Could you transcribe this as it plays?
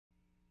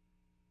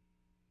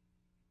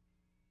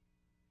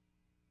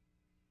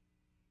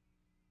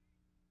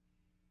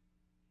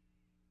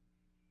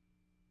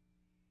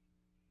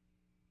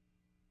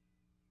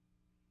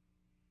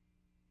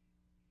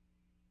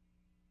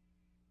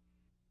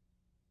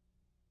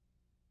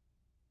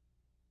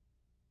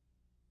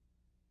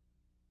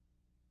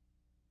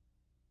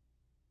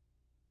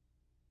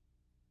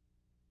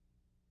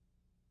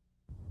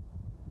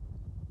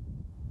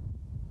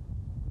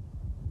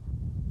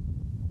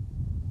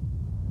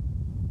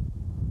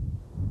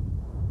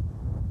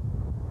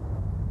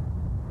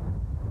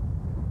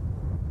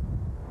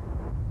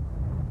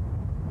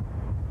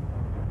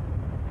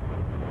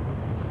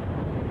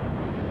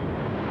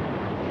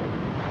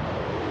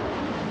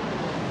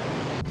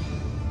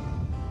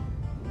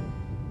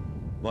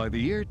By the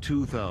year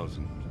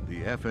 2000,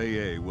 the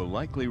FAA will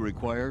likely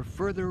require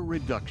further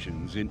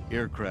reductions in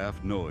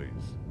aircraft noise.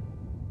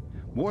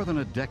 More than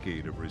a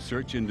decade of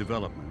research and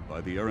development by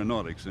the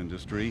aeronautics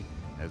industry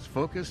has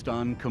focused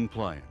on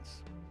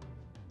compliance.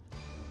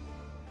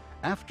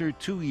 After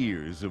 2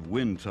 years of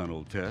wind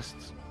tunnel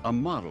tests, a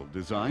model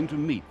designed to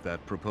meet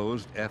that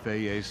proposed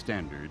FAA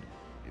standard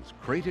is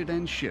crated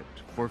and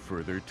shipped for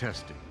further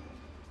testing.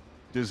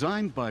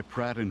 Designed by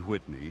Pratt &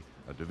 Whitney,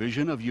 a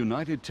division of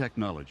United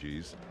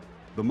Technologies,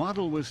 the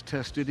model was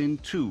tested in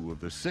 2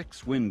 of the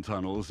 6 wind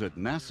tunnels at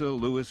NASA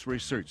Lewis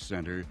Research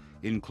Center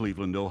in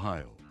Cleveland,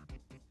 Ohio.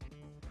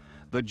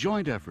 The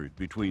joint effort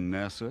between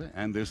NASA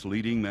and this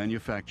leading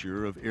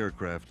manufacturer of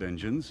aircraft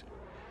engines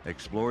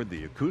explored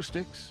the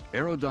acoustics,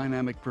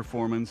 aerodynamic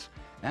performance,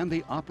 and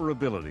the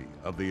operability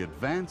of the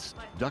Advanced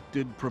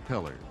Ducted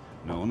Propeller,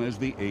 known as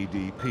the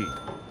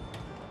ADP.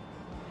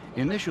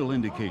 Initial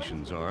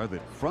indications are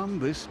that from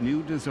this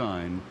new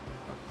design,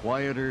 a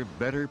quieter,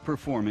 better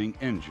performing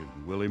engine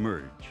will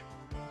emerge.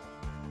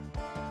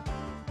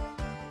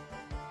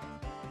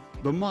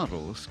 The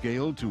model,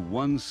 scaled to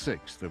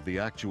 1/6 of the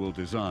actual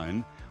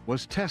design,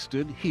 was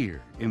tested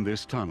here in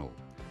this tunnel,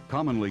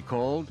 commonly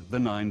called the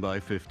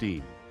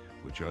 9x15,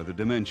 which are the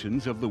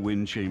dimensions of the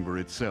wind chamber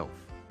itself.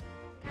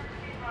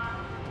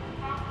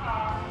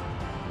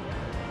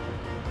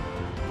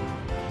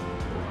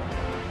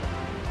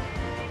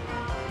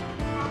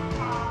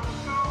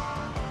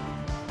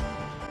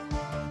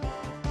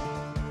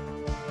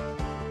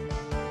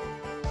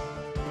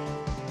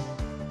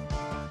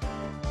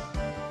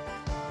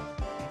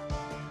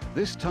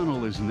 This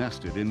tunnel is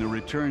nested in the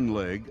return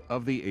leg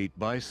of the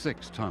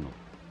 8x6 tunnel.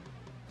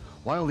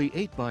 While the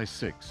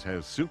 8x6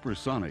 has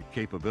supersonic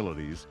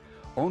capabilities,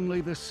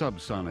 only the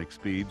subsonic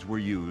speeds were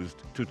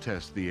used to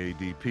test the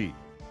ADP.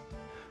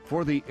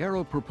 For the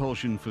Aero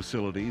Propulsion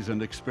Facilities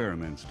and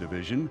Experiments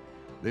Division,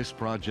 this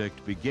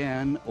project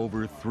began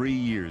over 3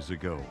 years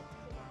ago.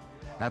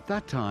 At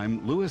that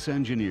time, Lewis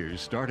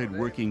engineers started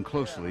working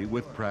closely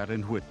with Pratt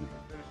 & Whitney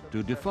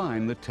to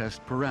define the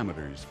test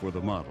parameters for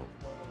the model.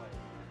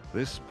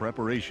 This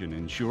preparation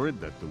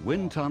ensured that the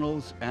wind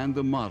tunnels and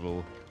the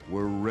model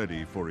were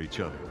ready for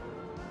each other.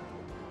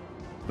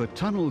 The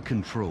tunnel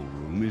control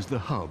room is the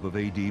hub of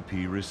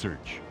ADP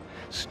research.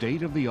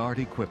 State-of-the-art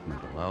equipment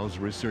allows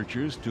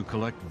researchers to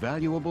collect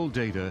valuable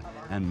data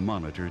and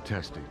monitor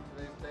testing.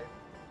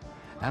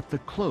 At the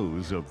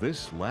close of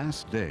this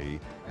last day,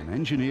 an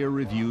engineer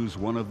reviews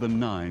one of the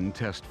 9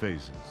 test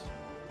phases.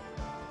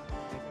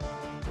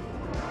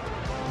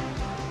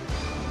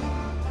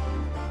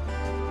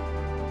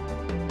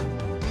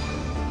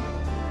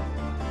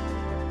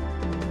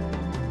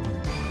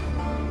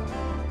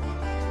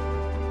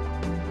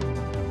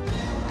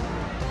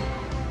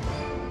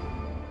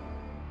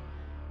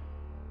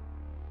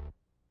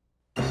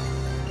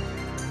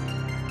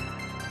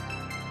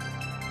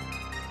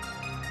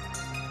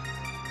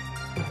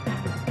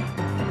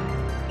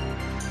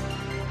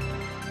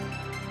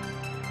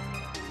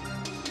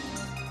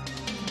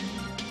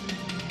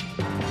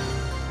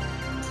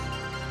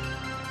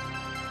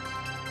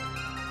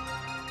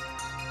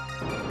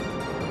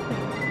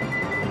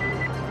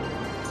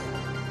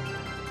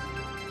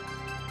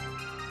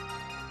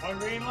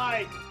 Green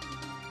light.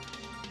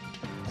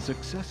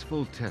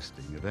 Successful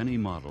testing of any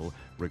model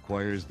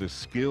requires the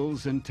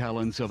skills and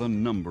talents of a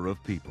number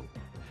of people.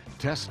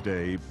 Test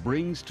day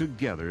brings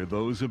together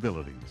those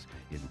abilities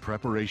in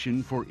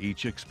preparation for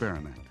each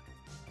experiment.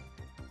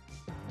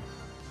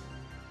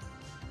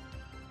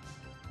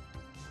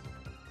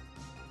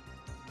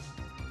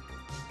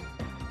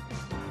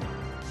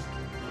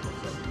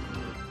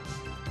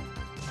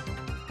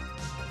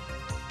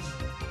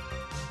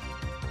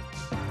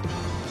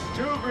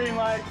 Two green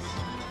lights.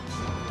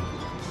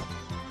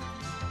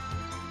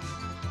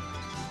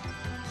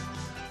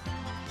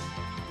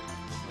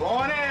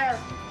 Blowing air.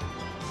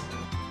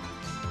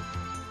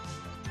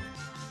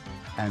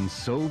 And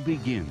so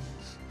begins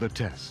the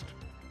test.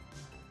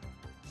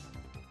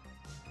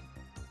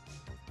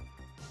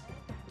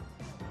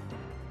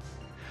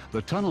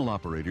 The tunnel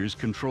operators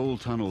control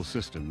tunnel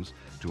systems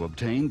to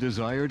obtain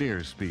desired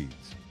air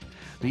speeds.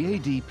 The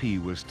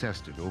ADP was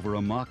tested over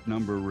a Mach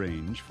number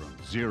range from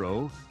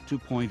 0 to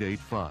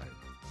 0.85.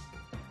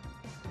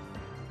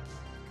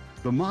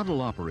 The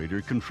model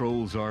operator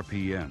controls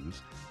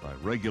RPMs by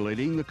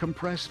regulating the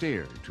compressed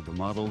air to the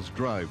model's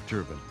drive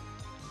turbine.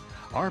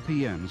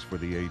 RPMs for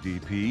the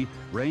ADP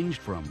ranged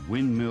from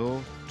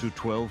windmill to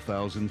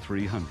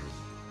 12,300.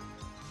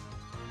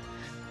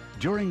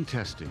 During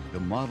testing, the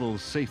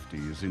model's safety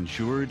is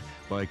ensured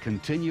by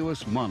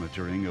continuous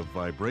monitoring of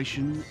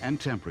vibration and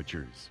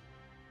temperatures.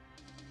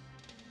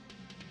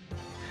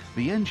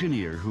 The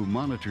engineer who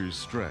monitors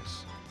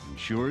stress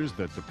ensures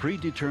that the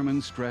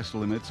predetermined stress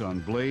limits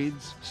on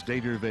blades,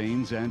 stator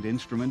vanes, and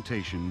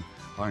instrumentation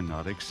are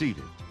not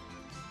exceeded.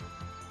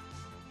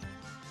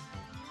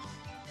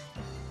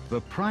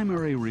 The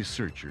primary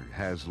researcher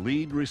has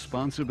lead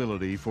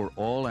responsibility for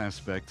all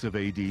aspects of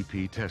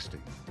ADP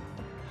testing.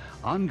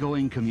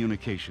 Ongoing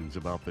communications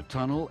about the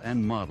tunnel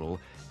and model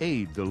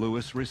aid the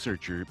Lewis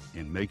researcher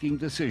in making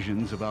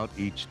decisions about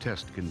each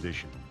test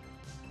condition.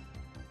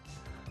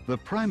 The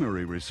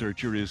primary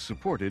researcher is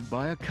supported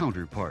by a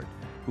counterpart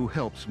who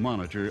helps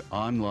monitor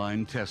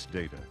online test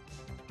data.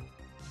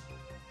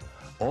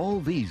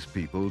 All these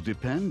people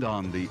depend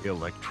on the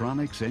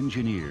electronics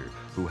engineer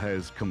who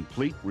has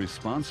complete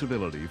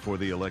responsibility for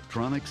the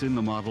electronics in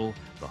the model,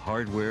 the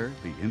hardware,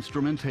 the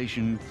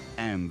instrumentation,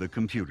 and the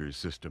computer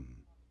system.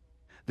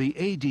 The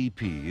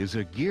ADP is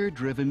a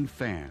gear-driven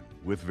fan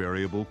with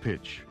variable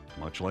pitch,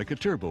 much like a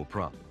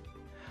turboprop.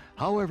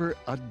 However,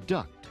 a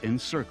duct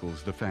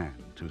encircles the fan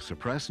to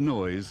suppress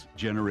noise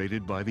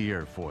generated by the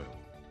airfoil.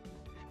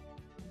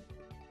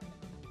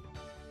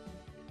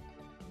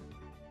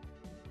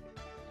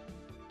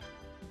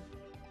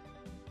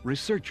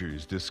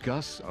 Researchers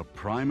discuss a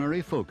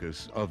primary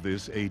focus of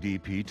this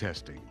ADP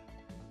testing: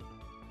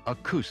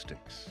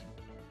 acoustics.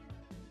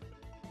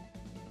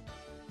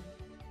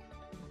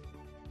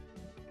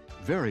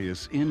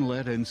 Various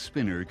inlet and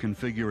spinner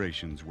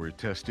configurations were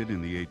tested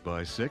in the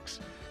 8x6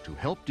 to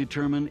help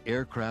determine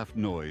aircraft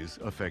noise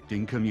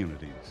affecting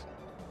communities.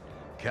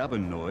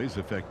 Cabin noise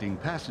affecting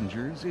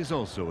passengers is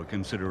also a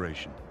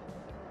consideration.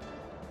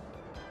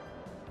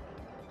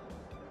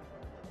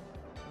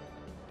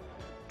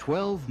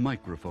 "12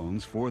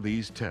 microphones for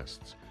these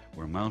tests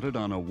were mounted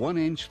on a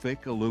 1-inch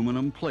thick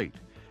aluminum plate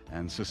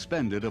and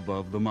suspended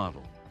above the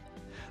model.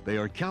 They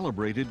are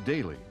calibrated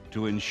daily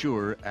to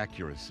ensure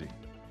accuracy.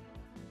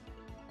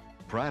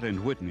 Pratt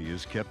 & Whitney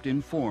is kept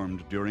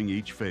informed during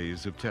each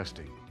phase of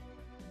testing.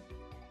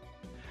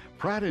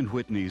 Pratt &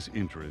 Whitney's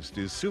interest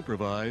is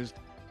supervised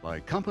by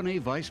Company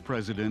Vice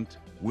President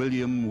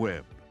William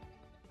Webb.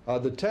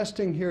 The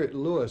testing here at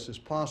Lewis is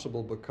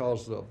possible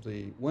because of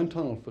the wind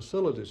tunnel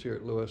facilities here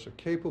at Lewis are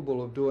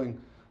capable of doing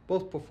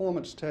both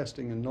performance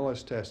testing and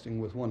noise testing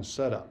with one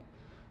setup.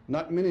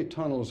 Not many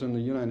tunnels in the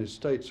United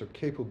States are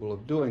capable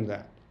of doing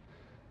that.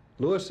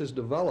 Lewis has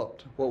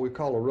developed what we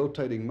call a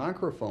rotating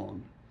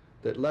microphone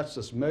that lets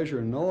us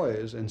measure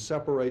noise and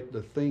separate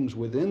the things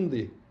within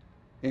the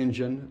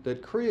engine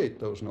that create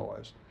those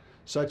noise,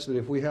 such that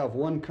if we have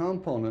one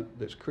component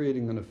that's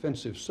creating an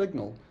offensive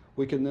signal,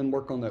 we can then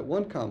work on that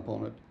one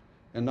component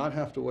and not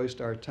have to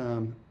waste our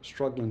time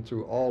struggling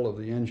through all of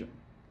the engine.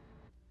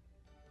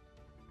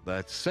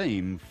 That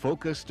same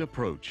focused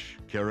approach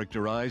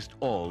characterized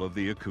all of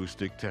the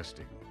acoustic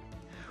testing,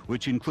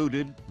 which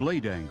included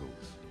blade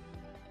angles,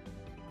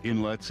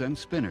 inlets and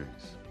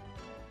spinners,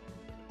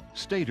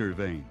 stator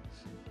vanes,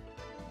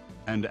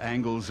 and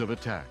angles of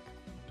attack.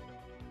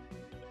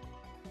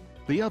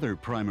 The other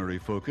primary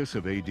focus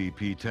of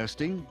ADP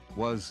testing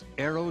was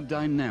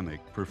aerodynamic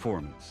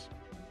performance.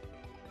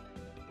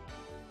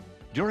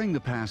 During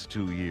the past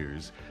 2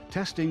 years,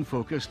 testing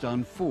focused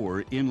on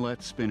 4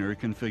 inlet spinner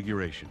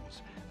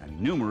configurations and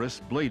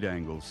numerous blade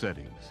angle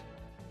settings.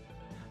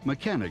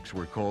 Mechanics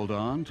were called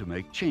on to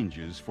make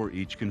changes for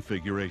each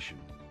configuration.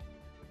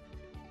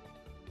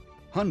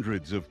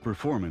 Hundreds of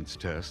performance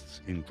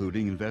tests,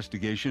 including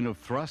investigation of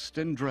thrust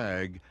and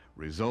drag,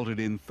 resulted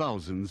in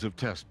thousands of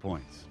test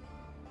points.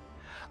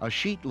 A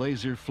sheet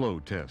laser flow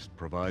test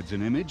provides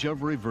an image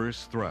of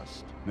reverse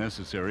thrust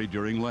necessary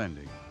during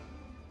landing.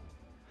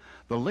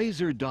 The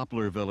laser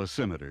Doppler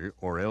velocimeter,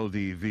 or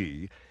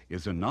LDV,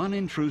 is a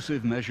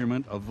non-intrusive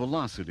measurement of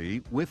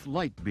velocity with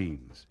light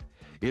beams.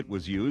 It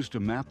was used to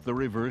map the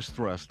reverse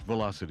thrust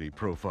velocity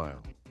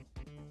profile.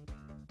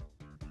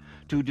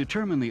 To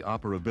determine the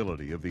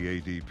operability of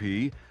the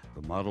ADP,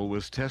 the model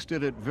was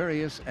tested at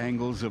various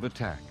angles of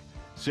attack,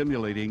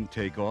 simulating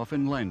takeoff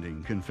and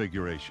landing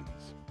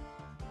configurations.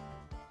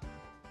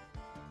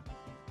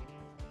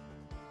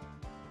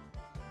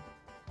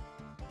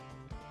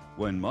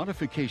 When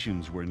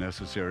modifications were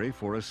necessary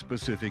for a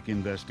specific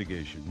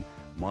investigation,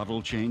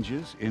 model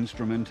changes,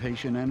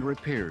 instrumentation, and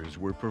repairs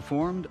were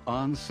performed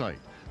on-site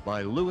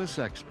by Lewis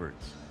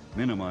experts,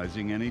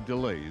 minimizing any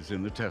delays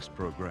in the test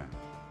program.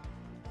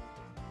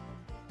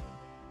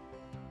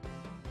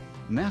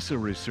 NASA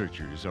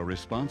researchers are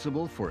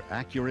responsible for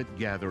accurate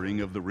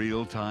gathering of the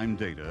real-time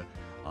data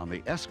on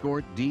the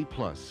Escort D+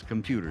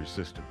 computer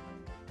system.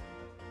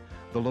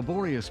 The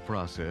laborious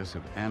process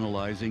of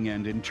analyzing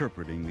and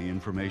interpreting the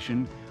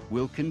information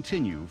will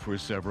continue for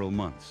several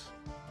months.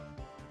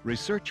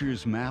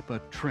 Researchers map a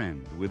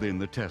trend within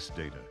the test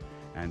data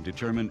and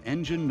determine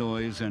engine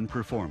noise and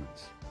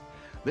performance.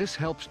 This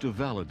helps to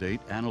validate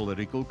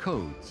analytical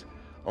codes,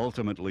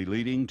 ultimately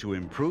leading to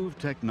improved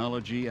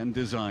technology and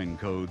design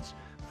codes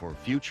for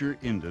future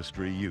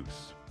industry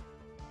use.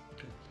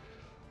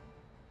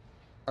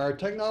 Our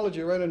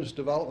Technology Readiness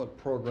Development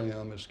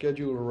Program is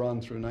scheduled to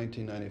run through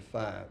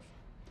 1995.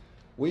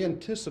 We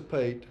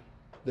anticipate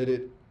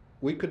that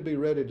we could be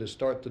ready to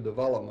start the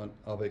development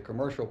of a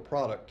commercial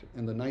product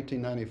in the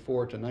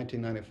 1994 to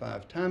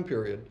 1995 time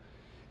period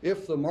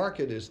if the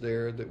market is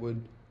there that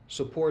would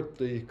support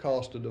the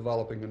cost of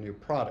developing a new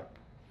product.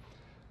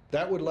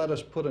 That would let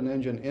us put an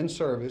engine in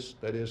service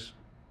that is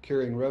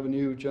carrying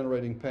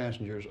revenue-generating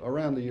passengers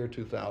around the year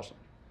 2000.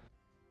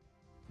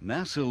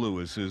 NASA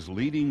Lewis's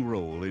leading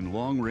role in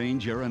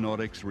long-range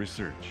aeronautics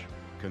research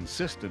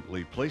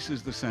consistently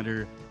places the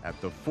center at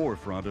the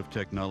forefront of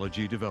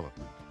technology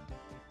development.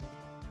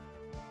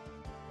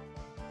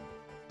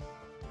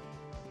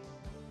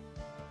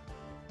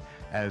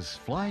 As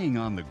flying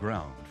on the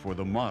ground for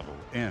the model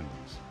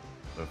ends,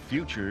 the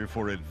future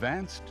for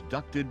advanced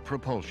ducted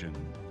propulsion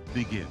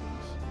begins.